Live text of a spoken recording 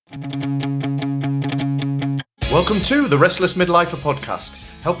Welcome to the Restless Midlifer podcast,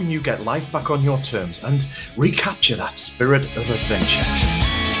 helping you get life back on your terms and recapture that spirit of adventure.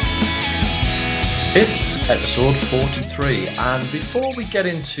 It's episode 43, and before we get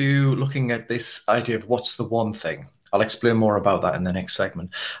into looking at this idea of what's the one thing, I'll explain more about that in the next segment.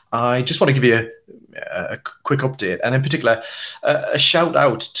 I just want to give you a quick update, and in particular, a shout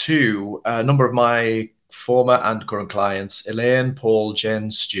out to a number of my former and current clients, Elaine, Paul,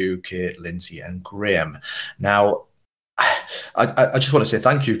 Jen, Stu, Kate, Lindsay, and Graham. Now, I just want to say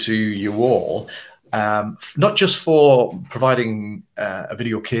thank you to you all, not just for providing a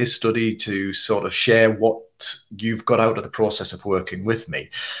video case study to sort of share what you've got out of the process of working with me,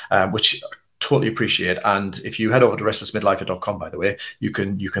 which I totally appreciate. And if you head over to restlessmidlifer.com, by the way, you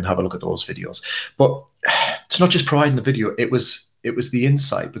can have a look at those videos. But it's not just providing the video, it was the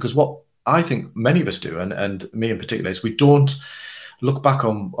insight, because what I think many of us do, and me in particular, is we don't look back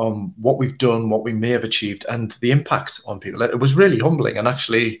on what we've done, what we may have achieved, and the impact on people. It was really humbling and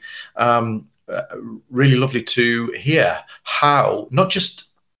actually really lovely to hear how, not just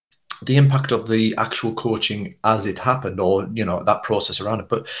the impact of the actual coaching as it happened, or that process around it,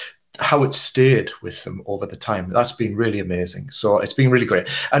 but how it stayed with them over the time. That's been really amazing. So it's been really great.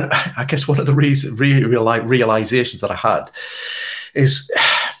 And I guess one of the realizations that I had is,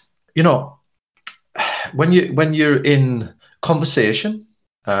 when you're in conversation,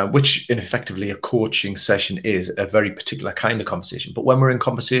 which in effectively a coaching session is a very particular kind of conversation, but when we're in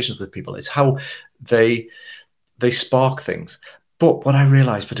conversations with people, it's how they spark things. But what I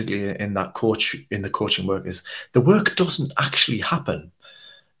realized, particularly in the coaching work, is the work doesn't actually happen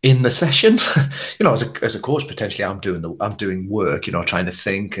in the session. As a coach, potentially I'm doing work, trying to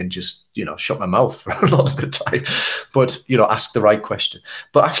think and just, shut my mouth for a lot of the time, but, ask the right question.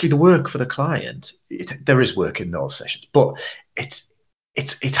 But actually the work for the client, there is work in those sessions, but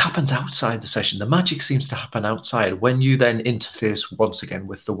it happens outside the session. The magic seems to happen outside when you then interface once again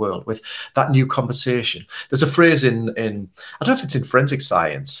with the world, with that new conversation. There's a phrase in I don't know if it's in forensic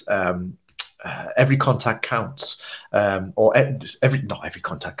science, every contact counts, or not every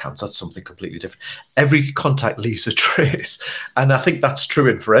contact counts. That's something completely different. Every contact leaves a trace, and I think that's true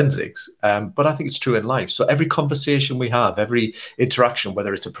in forensics. But I think it's true in life. So every conversation we have, every interaction,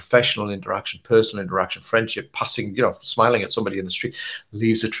 whether it's a professional interaction, personal interaction, friendship, passing, smiling at somebody in the street,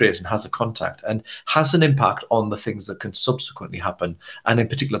 leaves a trace and has a contact and has an impact on the things that can subsequently happen, and in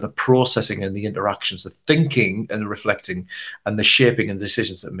particular the processing and the interactions, the thinking and the reflecting, and the shaping and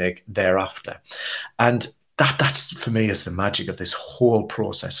decisions that make thereafter. And that's for me is the magic of this whole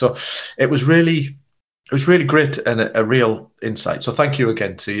process. So it was really great and a real insight. So thank you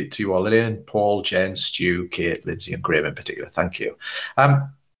again to you all, Elaine, Paul, Jen, Stu, Kate, Lindsay, and Graham in particular. Thank you. I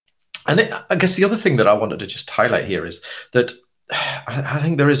guess the other thing that I wanted to just highlight here is that I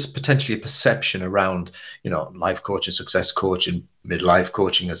think there is potentially a perception around, life coaching, success coaching, midlife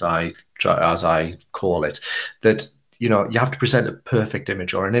coaching, as I call it, that you have to present a perfect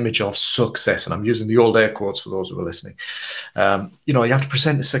image or an image of success. And I'm using the old air quotes for those who are listening. You have to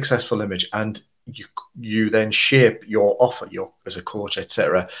present a successful image, and you then shape your offer, as a coach,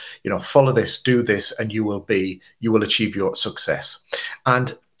 etc. Follow this, do this, and you will achieve your success.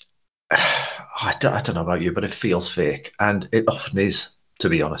 And I don't know about you, but it feels fake, and it often is, to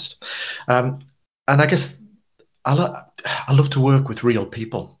be honest. And I guess I love to work with real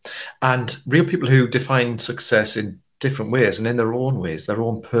people, and real people who define success in different ways and in their own ways, their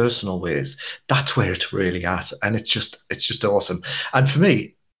own personal ways. That's where it's really at, and it's just awesome. And for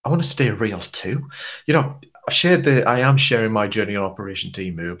me, I want to stay real too. I am sharing my journey on Operation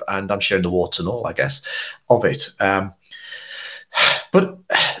Team Move, and I'm sharing the warts and all, I guess, of it. But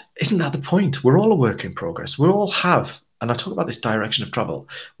isn't that the point? We're all a work in progress. We all have, and I talk about this direction of travel.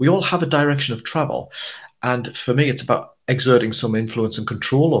 We all have a direction of travel. And for me, it's about exerting some influence and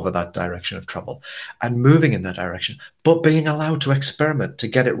control over that direction of travel and moving in that direction, but being allowed to experiment, to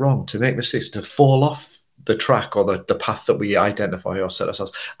get it wrong, to make mistakes, to fall off the track or the path that we identify or set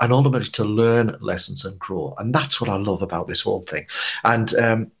ourselves, and ultimately to learn lessons and grow. And that's what I love about this whole thing. And,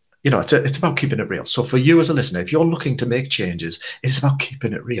 it's about keeping it real. So for you as a listener, if you're looking to make changes, it's about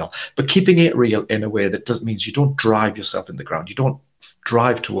keeping it real, but keeping it real in a way that means you don't drive yourself in the ground. You don't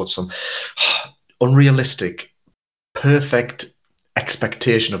drive towards some unrealistic, perfect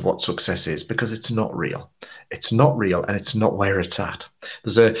expectation of what success is, because it's not real. It's not real, and it's not where it's at.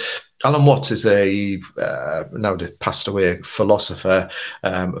 There's Alan Watts is a now passed away philosopher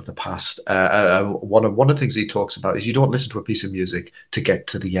of the past. One of the things he talks about is you don't listen to a piece of music to get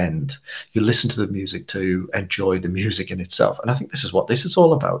to the end. You listen to the music to enjoy the music in itself. And I think this is what this is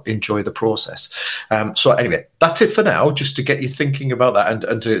all about. Enjoy the process. So anyway, that's it for now. Just to get you thinking about that,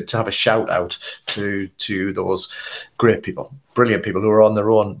 and to have a shout out to those great people, brilliant people who are on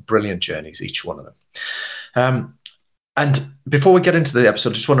their own brilliant journeys, each one of them. And before we get into the episode,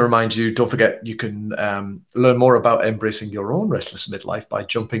 I just want to remind you, don't forget, you can learn more about embracing your own restless midlife by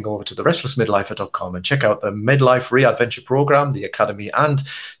jumping over to therestlessmidlifer.com and check out the Midlife Re-Adventure Program, the Academy, and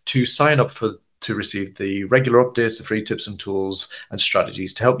to sign up to receive the regular updates, the free tips and tools and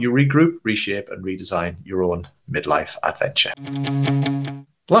strategies to help you regroup, reshape, and redesign your own midlife adventure.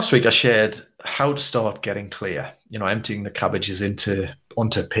 Last week, I shared how to start getting clear, emptying the cabbages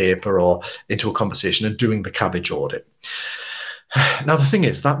onto paper or into a conversation and doing the cabbage audit. Now, the thing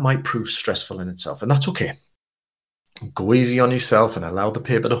is, that might prove stressful in itself, and that's okay. Go easy on yourself and allow the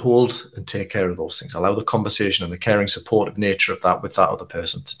paper to hold and take care of those things. Allow the conversation and the caring, supportive nature of that with that other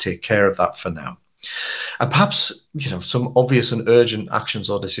person to take care of that for now. And perhaps, some obvious and urgent actions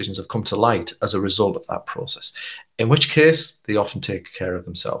or decisions have come to light as a result of that process, in which case they often take care of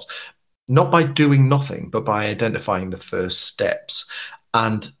themselves. Not by doing nothing, but by identifying the first steps.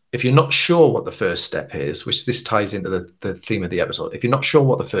 And if you're not sure what the first step is, which this ties into the theme of the episode, if you're not sure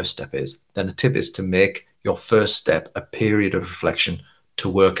what the first step is, then a tip is to make your first step a period of reflection to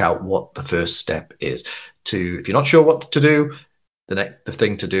work out what the first step is. If you're not sure what to do, the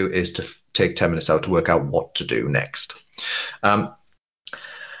thing to do is to take 10 minutes out to work out what to do next. And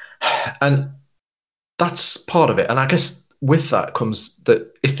that's part of it. And I guess with that comes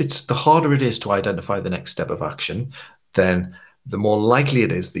that if it's the harder it is to identify the next step of action, then the more likely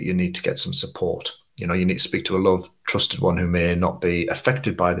it is that you need to get some support. You need to speak to a loved, trusted one who may not be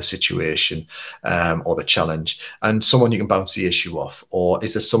affected by the situation or the challenge, and someone you can bounce the issue off. Or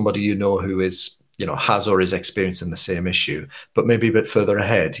is there somebody who is has or is experiencing the same issue, but maybe a bit further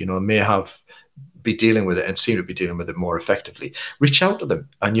ahead, may be dealing with it and seem to be dealing with it more effectively. Reach out to them,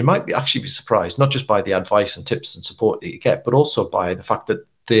 and you might actually be surprised, not just by the advice and tips and support that you get, but also by the fact that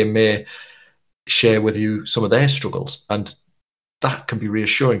they may share with you some of their struggles. And that can be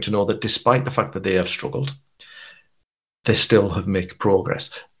reassuring to know that despite the fact that they have struggled, they still have made progress.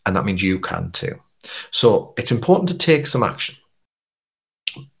 And that means you can too. So it's important to take some action.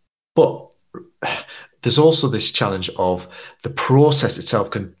 But there's also this challenge of the process itself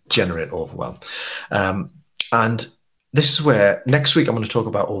can generate overwhelm. And this is where next week I'm going to talk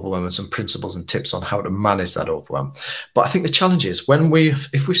about overwhelm and some principles and tips on how to manage that overwhelm. But I think the challenge is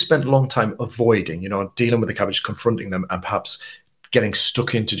if we've spent a long time avoiding, dealing with the cabbage, confronting them, and perhaps getting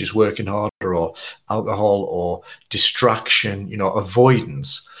stuck into just working harder or alcohol or distraction,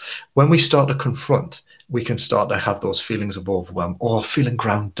 avoidance, when we start to confront, we can start to have those feelings of overwhelm or feeling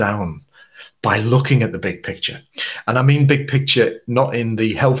ground down by looking at the big picture. And I mean big picture, not in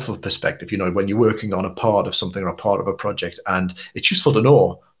the helpful perspective, when you're working on a part of something or a part of a project, and it's useful to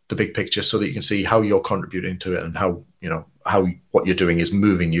know the big picture so that you can see how you're contributing to it and how what you're doing is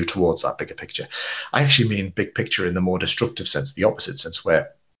moving you towards that bigger picture. I actually mean big picture in the more destructive sense, the opposite sense,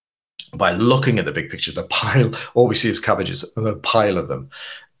 where by looking at the big picture, the pile, all we see is cabbages, a pile of them.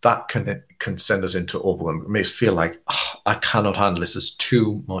 That can send us into overwhelm. It makes us feel like, I cannot handle this. There's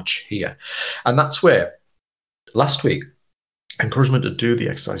too much here. And that's where last week, encouragement to do the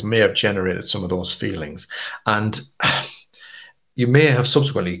exercise may have generated some of those feelings. And you may have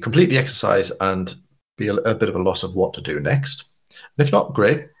subsequently complete the exercise and be a bit of a loss of what to do next. And if not,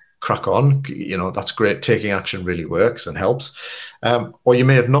 great, crack on. That's great. Taking action really works and helps. Or you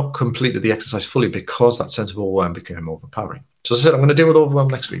may have not completed the exercise fully because that sense of overwhelm became overpowering. So as I said, I'm going to deal with overwhelm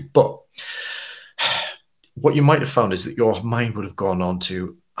next week. But what you might have found is that your mind would have gone on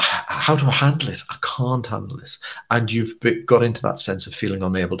to, how do I handle this? I can't handle this. And you've got into that sense of feeling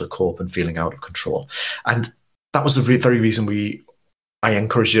unable to cope and feeling out of control. And that was the very reason I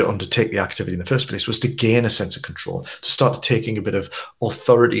encouraged you to undertake the activity in the first place, was to gain a sense of control, to start taking a bit of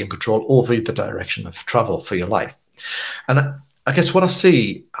authority and control over the direction of travel for your life. And I guess what I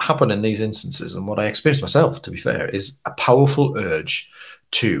see happen in these instances, and what I experience myself, to be fair, is a powerful urge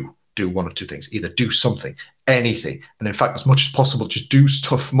to do one of two things: either do something, anything, and in fact, as much as possible, just do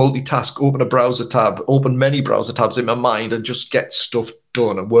stuff, multitask, open a browser tab, open many browser tabs in my mind, and just get stuff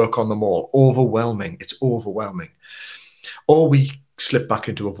done and work on them all. Overwhelming. It's overwhelming. Or we slip back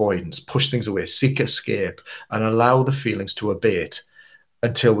into avoidance, push things away, seek escape, and allow the feelings to abate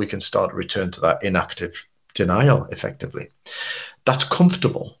until we can start to return to that inactive denial, effectively. That's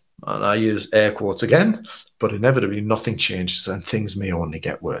comfortable, and I use air quotes again, but inevitably nothing changes and things may only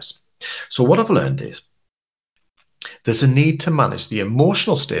get worse. So what I've learned is there's a need to manage the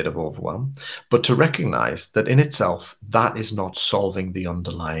emotional state of overwhelm, but to recognize that in itself, that is not solving the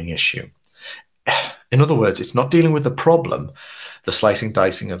underlying issue. In other words, it's not dealing with the problem, the slicing,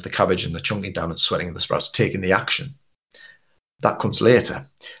 dicing of the cabbage and the chunking down and sweating of the sprouts, taking the action. That comes later.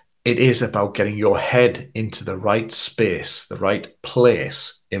 It is about getting your head into the right space, the right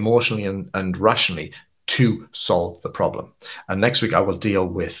place, emotionally and rationally, to solve the problem. And next week, I will deal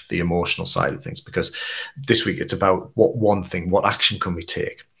with the emotional side of things, because this week it's about what action can we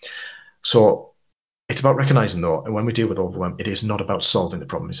take? So it's about recognizing, though, and when we deal with overwhelm, it is not about solving the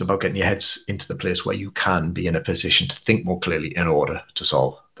problem. It's about getting your heads into the place where you can be in a position to think more clearly in order to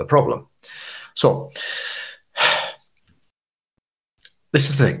solve the problem. So this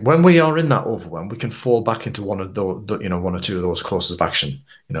is the thing. When we are in that overwhelm, we can fall back into one or two of those courses of action,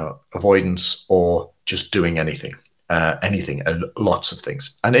 avoidance or just doing anything, lots of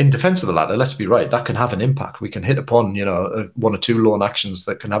things. And in defense of the latter, let's be right, that can have an impact. We can hit upon, one or two lone actions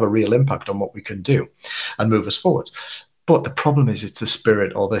that can have a real impact on what we can do and move us forward. But the problem is it's the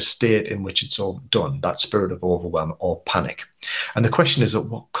spirit or the state in which it's all done, that spirit of overwhelm or panic. And the question is, at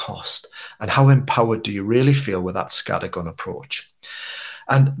what cost? And how empowered do you really feel with that scattergun approach?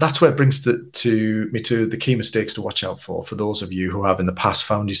 And that's where it brings me to the key mistakes to watch out for those of you who have in the past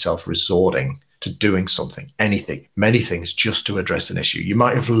found yourself resorting to doing something, anything, many things, just to address an issue. You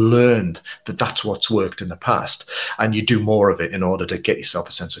might have learned that that's what's worked in the past, and you do more of it in order to get yourself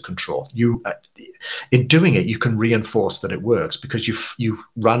a sense of control. In doing it, you can reinforce that it works because you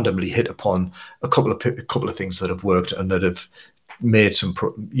randomly hit upon a couple of things that have worked and that have made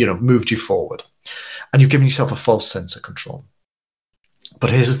moved you forward, and you've given yourself a false sense of control.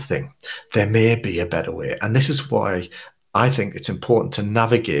 But here's the thing, there may be a better way. And this is why I think it's important to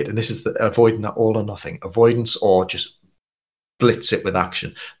navigate. And this is avoiding that all or nothing, avoidance or just blitz it with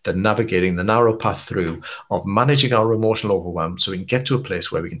action, the navigating the narrow path through of managing our emotional overwhelm so we can get to a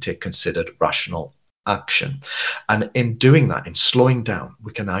place where we can take considered rational action. And in doing that, in slowing down,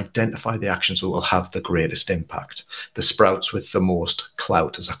 we can identify the actions that will have the greatest impact, the sprouts with the most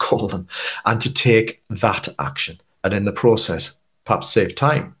clout, as I call them, and to take that action. And in the process, perhaps save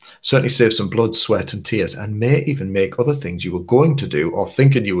time, certainly save some blood, sweat, and tears, and may even make other things you were going to do or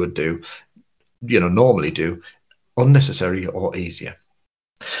thinking you would do, normally do, unnecessary or easier.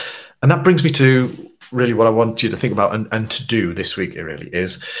 And that brings me to really what I want you to think about and to do this week. It really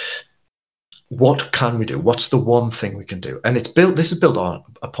is, what can we do? What's the one thing we can do? And this is built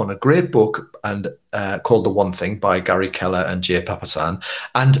upon a great book and called The One Thing by Gary Keller and Jay Papasan,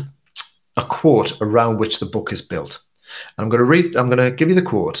 and a quote around which the book is built. I'm going to give you the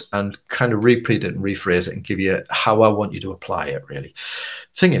quote and kind of repeat it and rephrase it and give you how I want you to apply it, really.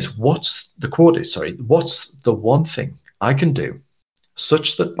 Thing is, what's the one thing I can do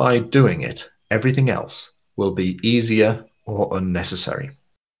such that by doing it, everything else will be easier or unnecessary?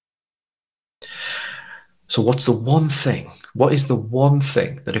 So what's the one thing? What is the one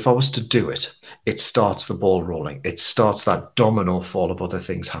thing that if I was to do it, it starts the ball rolling? It starts that domino fall of other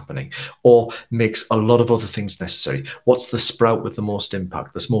things happening, or makes a lot of other things necessary? What's the sprout with the most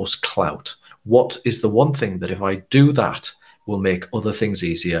impact, the most clout? What is the one thing that if I do that will make other things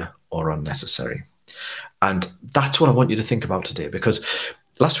easier or unnecessary? And that's what I want you to think about today, because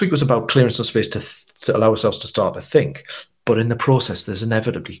last week was about clearing some space to allow ourselves to start to think. But in the process, there's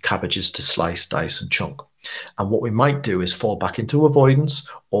inevitably cabbages to slice, dice, and chunk. And what we might do is fall back into avoidance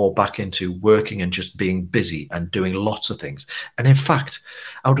or back into working and just being busy and doing lots of things. And in fact,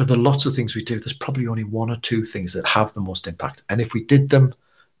 out of the lots of things we do, there's probably only one or two things that have the most impact. And if we did them,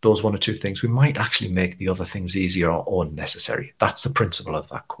 those one or two things, we might actually make the other things easier or unnecessary. That's the principle of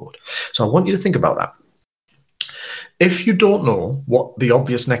that quote. So I want you to think about that. If you don't know what the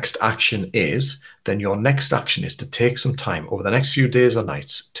obvious next action is, then your next action is to take some time over the next few days or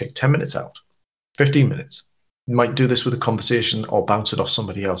nights. Take 10 minutes out, 15 minutes. You might do this with a conversation or bounce it off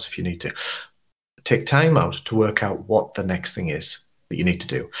somebody else if you need to. Take time out to work out what the next thing is that you need to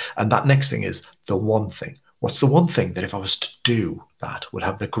do. And that next thing is the one thing. What's the one thing that if I was to do that would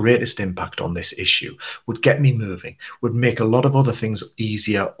have the greatest impact on this issue, would get me moving, would make a lot of other things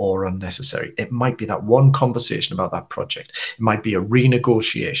easier or unnecessary? It might be that one conversation about that project. It might be a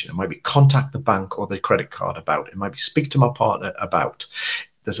renegotiation. It might be contact the bank or the credit card about. It might be speak to my partner about.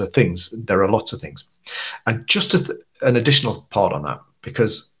 There are lots of things. And just an additional part on that,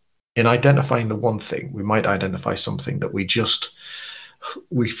 because in identifying the one thing, we might identify something that we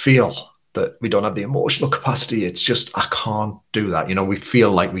feel that we don't have the emotional capacity. It's just, I can't do that. We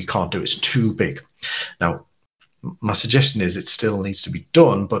feel like we can't do it. It's too big. Now, my suggestion is it still needs to be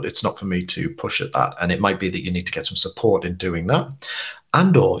done, but it's not for me to push at that. And it might be that you need to get some support in doing that.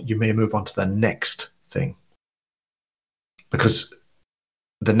 And or you may move on to the next thing. Because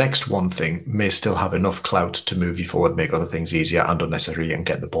the next one thing may still have enough clout to move you forward, make other things easier and unnecessary, and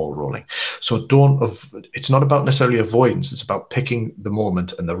get the ball rolling. So it's not about necessarily avoidance. It's about picking the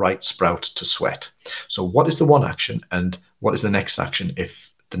moment and the right sprout to sweat. So what is the one action, and what is the next action if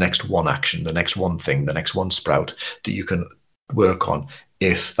the next one action, the next one thing, the next one sprout that you can work on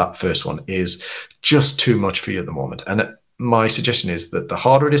if that first one is just too much for you at the moment? And my suggestion is that the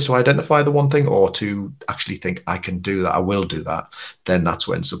harder it is to identify the one thing, or to actually think, I can do that, I will do that, then that's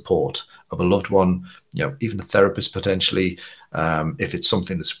when support of a loved one, even a therapist potentially, if it's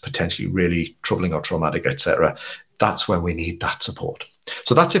something that's potentially really troubling or traumatic, etc., that's when we need that support.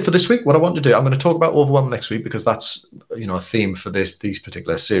 So that's it for this week. What I want to do, I'm going to talk about overwhelm next week, because that's a theme for these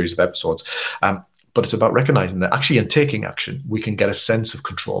particular series of episodes. But it's about recognizing that actually in taking action, we can get a sense of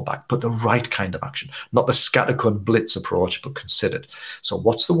control back, but the right kind of action, not the scattergun blitz approach, but considered. So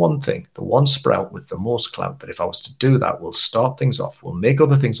what's the one thing, the one sprout with the most clout that if I was to do that, will start things off, will make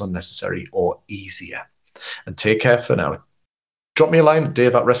other things unnecessary or easier? And take care for now. Drop me a line at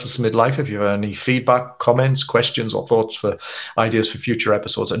Dave@RestlessMidlife if you have any feedback, comments, questions, or thoughts for ideas for future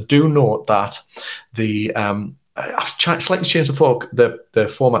episodes. And do note that I've slightly changed the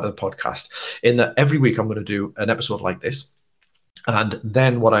format of the podcast, in that every week I'm going to do an episode like this. And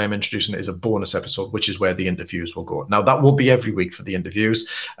then what I am introducing is a bonus episode, which is where the interviews will go. Now, that won't be every week for the interviews,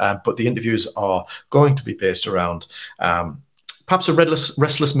 but the interviews are going to be based around perhaps a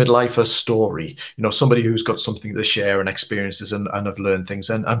restless midlifer story, somebody who's got something to share and experiences and have learned things,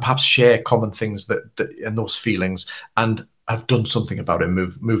 and perhaps share common things that and those feelings, and have done something about it,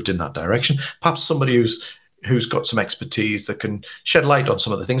 moved in that direction. Perhaps somebody who's got some expertise that can shed light on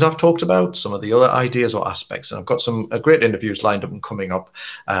some of the things I've talked about, some of the other ideas or aspects. And I've got some great interviews lined up and coming up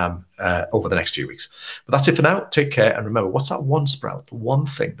over the next few weeks. But that's it for now. Take care. And remember, what's that one sprout, the one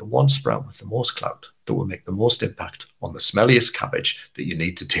thing, the one sprout with the most clout that will make the most impact on the smelliest cabbage that you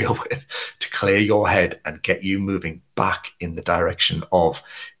need to deal with to clear your head and get you moving back in the direction of,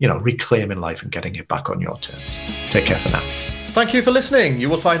 reclaiming life and getting it back on your terms. Take care for now. Thank you for listening. You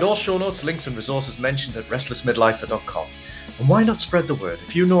will find all show notes, links and resources mentioned at restlessmidlifer.com. And why not spread the word?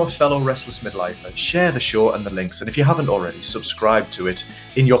 If you know a fellow restless midlifer, share the show and the links. And if you haven't already, subscribe to it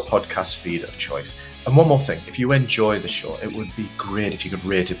in your podcast feed of choice. And one more thing, if you enjoy the show, it would be great if you could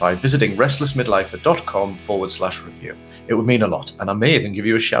rate it by visiting restlessmidlifer.com/review. It would mean a lot, and I may even give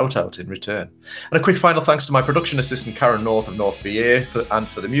you a shout out in return. And a quick final thanks to my production assistant, Karen North of North VA,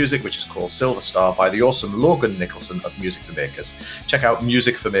 for the music, which is called Silver Star by the awesome Logan Nicholson of Music for Makers. Check out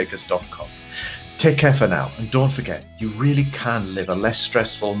musicformakers.com. Take care for now, and don't forget, you really can live a less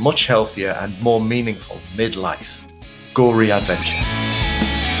stressful, much healthier, and more meaningful midlife. Go re-adventure.